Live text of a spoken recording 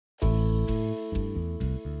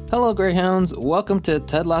Hello, Greyhounds. Welcome to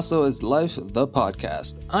Ted Lasso is Life, the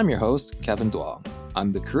podcast. I'm your host, Kevin Dwell.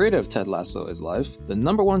 I'm the creator of Ted Lasso is Life, the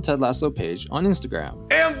 #1 Ted Lasso page on Instagram.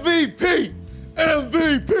 MVP!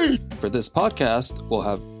 MVP! For this podcast, we'll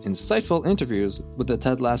have insightful interviews with the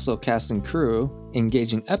Ted Lasso cast and crew,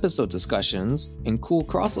 engaging episode discussions, and cool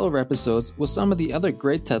crossover episodes with some of the other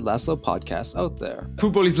great Ted Lasso podcasts out there.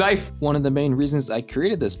 Football is life. One of the main reasons I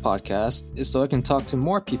created this podcast is so I can talk to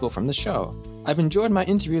more people from the show. I've enjoyed my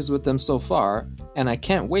interviews with them so far, and I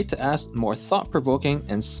can't wait to ask more thought-provoking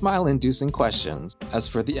and smile-inducing questions. As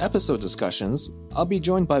for the episode discussions, I'll be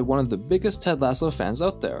joined by one of the biggest Ted Lasso fans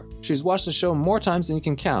out there. She's watched the show more times than you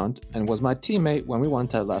can count, and was my teammate when we won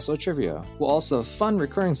Ted Lasso Trivia. We'll also have fun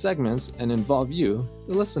recurring segments and involve you,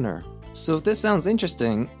 the listener. So if this sounds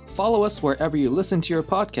interesting, follow us wherever you listen to your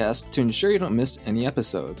podcast to ensure you don't miss any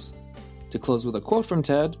episodes. To close with a quote from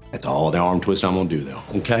Ted, That's all the arm twist I'm gonna do, though,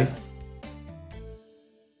 okay?